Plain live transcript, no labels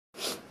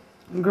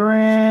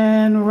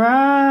Grand Rising.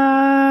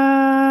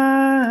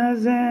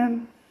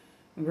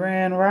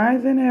 Grand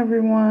Rising,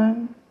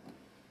 everyone.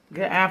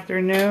 Good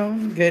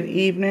afternoon, good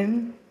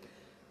evening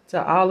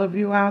to all of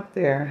you out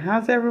there.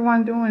 How's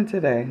everyone doing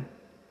today?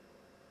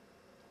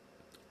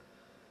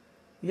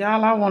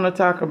 Y'all, I want to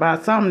talk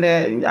about something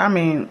that,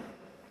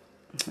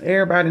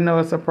 everybody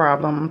knows it's a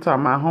problem. I'm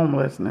talking about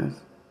homelessness.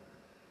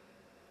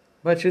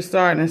 But you're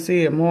starting to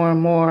see it more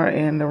and more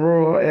in the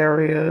rural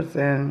areas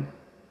and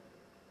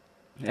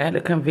at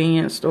the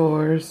convenience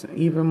stores,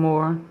 even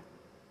more.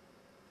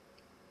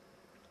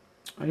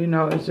 You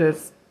know,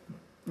 it's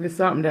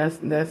something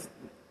that's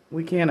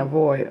we can't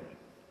avoid.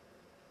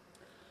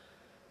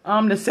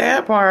 The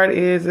sad part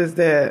is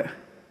that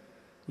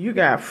you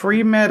got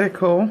free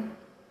medical,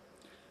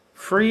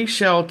 free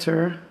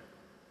shelter,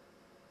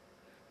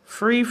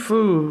 free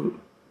food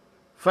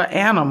for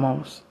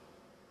animals,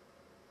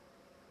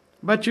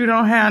 but you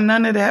don't have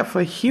none of that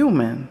for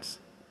humans.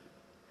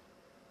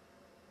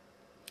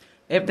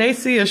 If they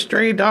see a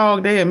stray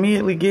dog, they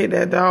immediately get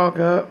that dog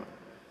up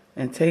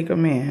and take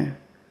them in.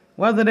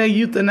 Whether they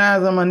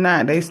euthanize them or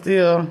not, they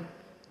still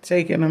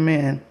taking them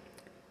in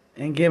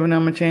and giving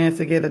them a chance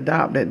to get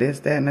adopted,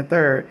 this, that, and the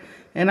third.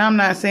 And I'm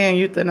not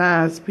saying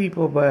euthanize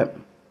people, but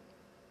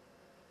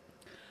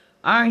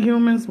aren't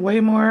humans way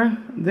more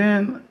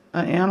than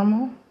an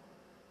animal?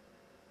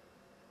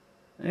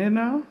 You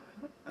know?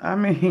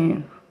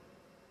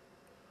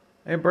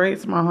 It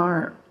breaks my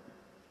heart.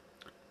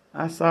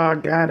 I saw a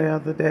guy the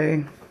other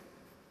day.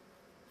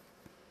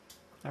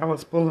 I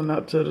was pulling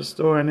up to the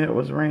store and it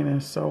was raining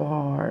so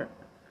hard.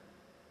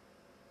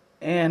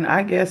 And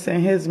I guess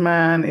in his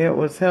mind it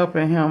was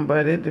helping him,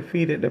 but it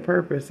defeated the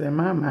purpose in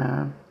my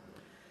mind.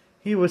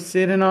 He was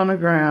sitting on the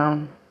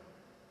ground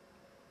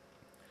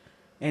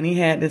and he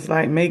had this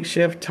like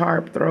makeshift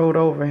tarp thrown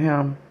over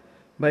him,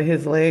 but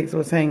his legs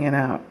was hanging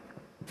out.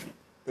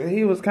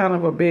 He was kind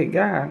of a big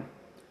guy.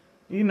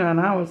 You know,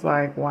 and I was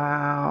like,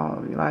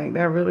 wow, like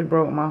that really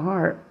broke my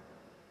heart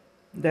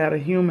that a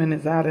human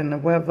is out in the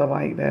weather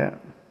like that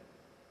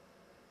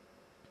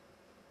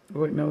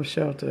with no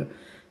shelter.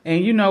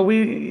 And, you know,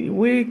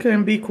 we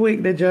couldn't be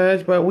quick to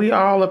judge, but we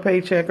all a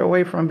paycheck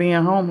away from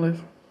being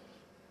homeless.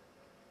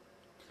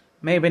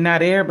 Maybe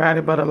not everybody,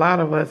 but a lot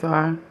of us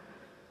are.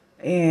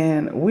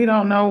 And we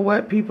don't know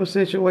what people's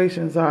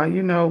situations are.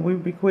 You know,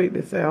 we'd be quick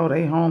to say, oh,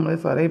 they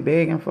homeless, or they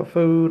begging for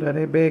food, or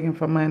they begging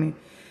for money.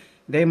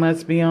 They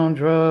must be on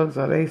drugs,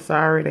 or they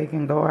sorry they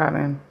can go out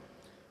and,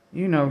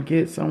 you know,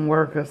 get some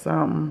work or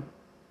something.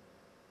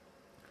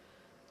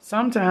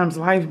 Sometimes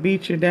life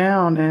beats you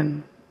down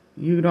and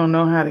you don't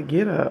know how to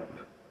get up.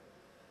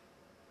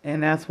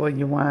 And that's where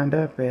you wind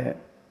up at.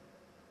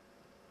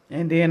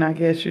 And then I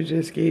guess you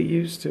just get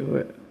used to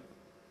it.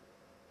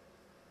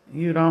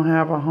 You don't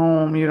have a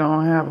home, you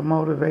don't have a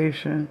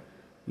motivation.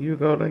 You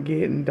go to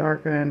getting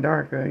darker and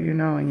darker, you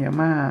know, in your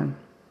mind.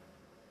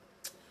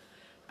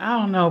 I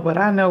don't know, but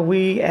I know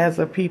we as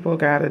a people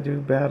got to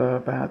do better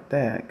about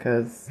that,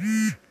 because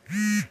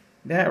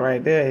that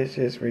right there is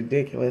just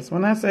ridiculous.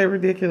 When I say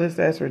ridiculous,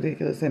 that's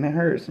ridiculous, and it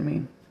hurts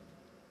me.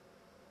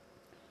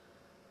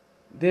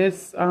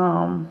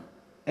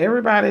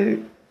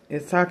 Everybody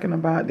is talking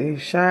about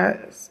these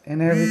shots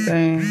and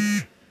everything.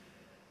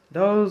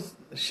 Those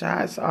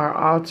shots are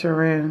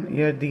altering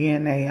your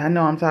DNA. I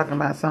know I'm talking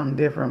about something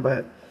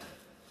different,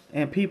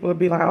 and people would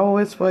be like, oh,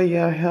 it's for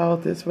your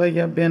health. It's for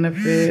your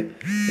benefit.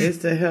 It's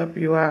to help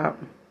you out.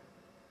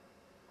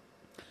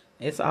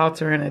 It's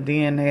altering the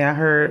DNA. I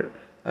heard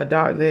a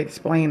doctor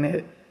explain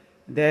it,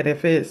 that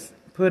if it's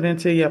put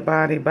into your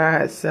body by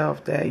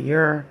itself, that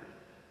your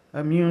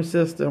immune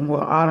system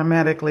will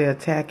automatically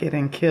attack it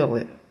and kill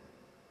it.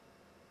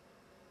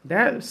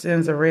 That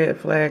sends a red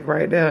flag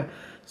right there.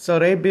 So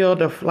they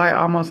build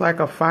almost like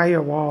a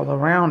firewall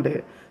around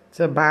it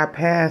to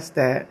bypass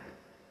that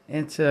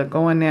and to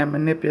go in there and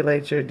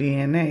manipulate your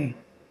DNA.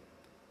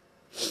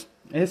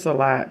 It's a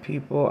lot,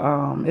 people.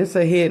 It's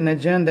a hidden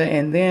agenda,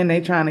 and then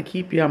they trying to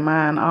keep your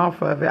mind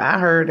off of it. I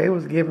heard they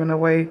was giving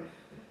away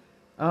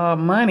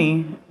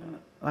money,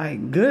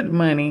 like good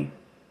money,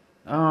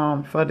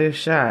 for this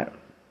shot.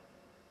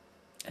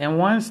 In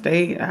one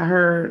state, I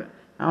heard,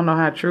 I don't know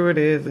how true it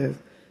is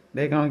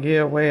they're going to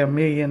give away $1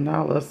 million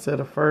to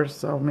the first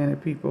so many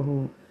people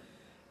who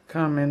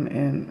come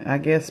and I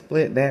guess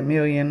split that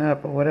million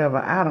up or whatever.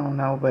 I don't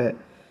know, but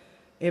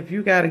if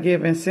you got to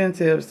give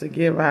incentives to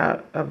give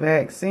out a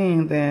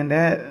vaccine, then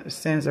that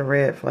sends a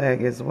red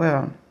flag as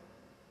well.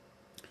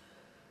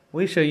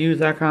 We should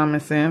use our common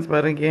sense,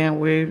 but again,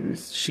 we're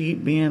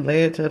sheep being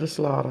led to the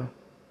slaughter.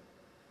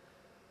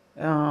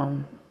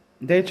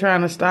 They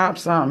trying to stop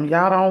something.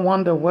 Y'all don't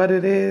wonder what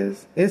it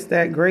is? It's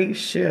that great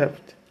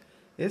shift.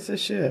 It's a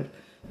shift.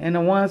 And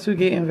the ones who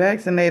getting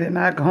vaccinated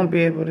not going to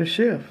be able to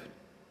shift.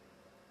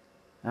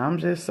 I'm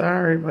just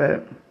sorry,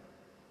 but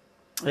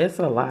it's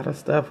a lot of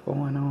stuff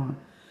going on.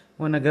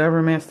 When the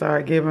government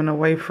start giving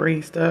away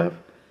free stuff,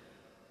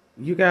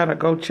 you got to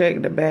go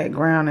check the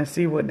background and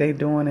see what they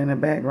doing in the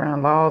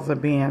background. Laws are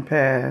being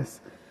passed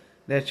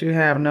that you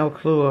have no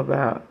clue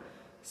about.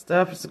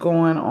 stuff's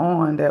going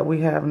on that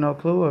we have no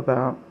clue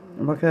about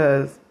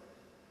because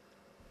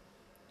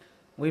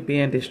we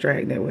being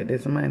distracted with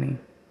this money.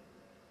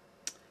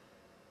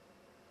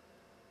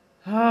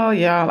 Oh,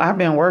 y'all, I've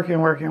been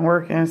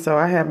working, so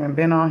I haven't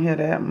been on here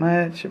that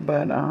much,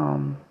 but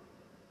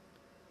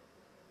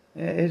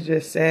it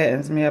just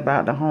saddens me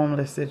about the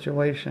homeless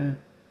situation.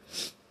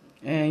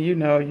 And,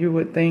 you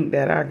would think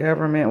that our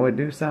government would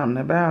do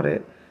something about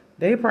it.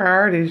 Their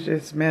priorities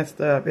just messed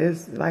up.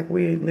 It's like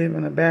we live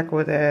in a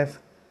backward-ass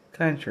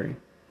country.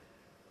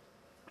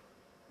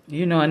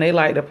 And they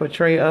like to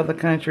portray other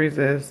countries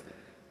as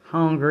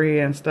hungry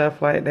and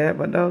stuff like that,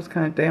 but those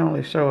countries, they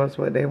only show us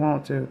what they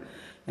want to.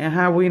 And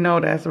how we know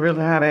that's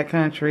really how that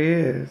country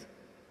is.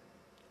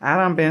 I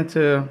done been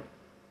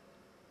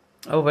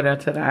over there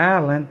to the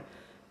island,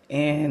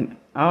 and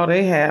all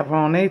they have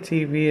on their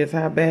TV is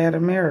how bad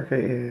America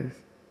is.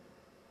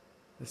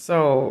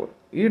 So,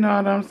 you know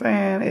what I'm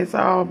saying? It's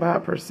all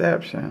about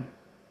perception.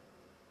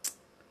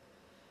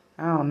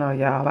 I don't know,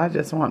 y'all. I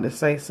just want to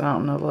say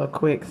something a little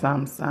quick,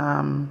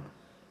 something.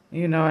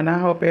 And I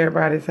hope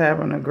everybody's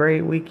having a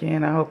great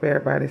weekend. I hope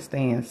everybody's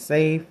staying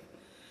safe.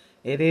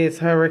 It is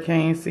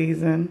hurricane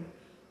season.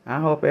 I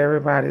hope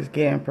everybody's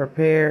getting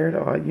prepared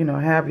or,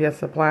 have your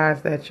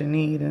supplies that you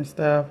need and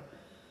stuff.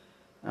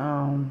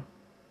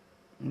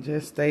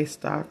 Just stay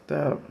stocked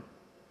up.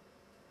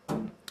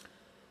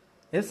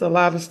 It's a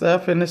lot of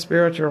stuff in the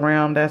spiritual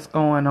realm that's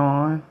going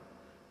on.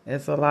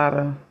 It's a lot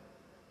of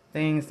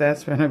things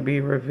that's going to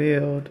be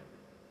revealed.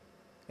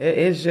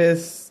 It's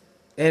just,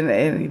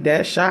 and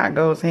that shot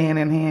goes hand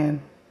in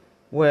hand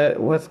with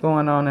what's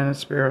going on in the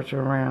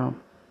spiritual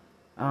realm.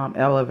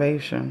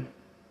 Elevation.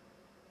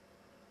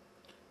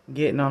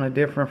 Getting on a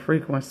different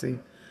frequency.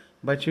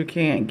 But you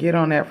can't get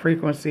on that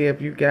frequency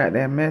if you got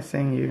that mess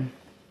in you.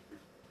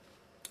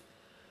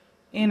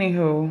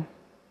 Anywho,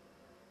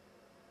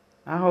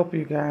 I hope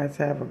you guys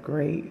have a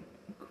great,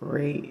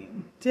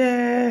 great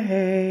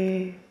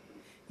day.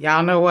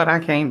 Y'all know what? I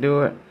can't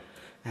do it.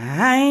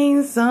 I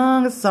ain't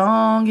sung a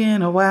song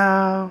in a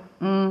while.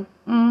 I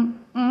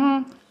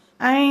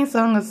ain't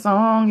sung a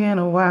song in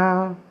a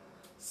while.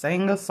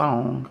 Sing a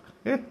song.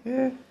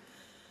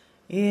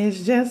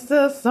 It's just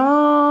a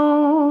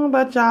song,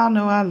 but y'all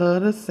know I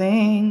love to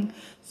sing.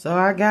 So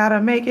I gotta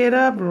make it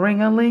up,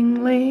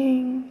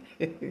 ring-a-ling-ling.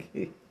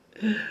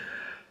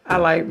 I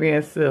like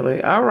being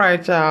silly. All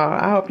right, y'all.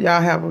 I hope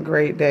y'all have a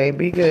great day.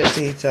 Be good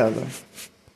to each other.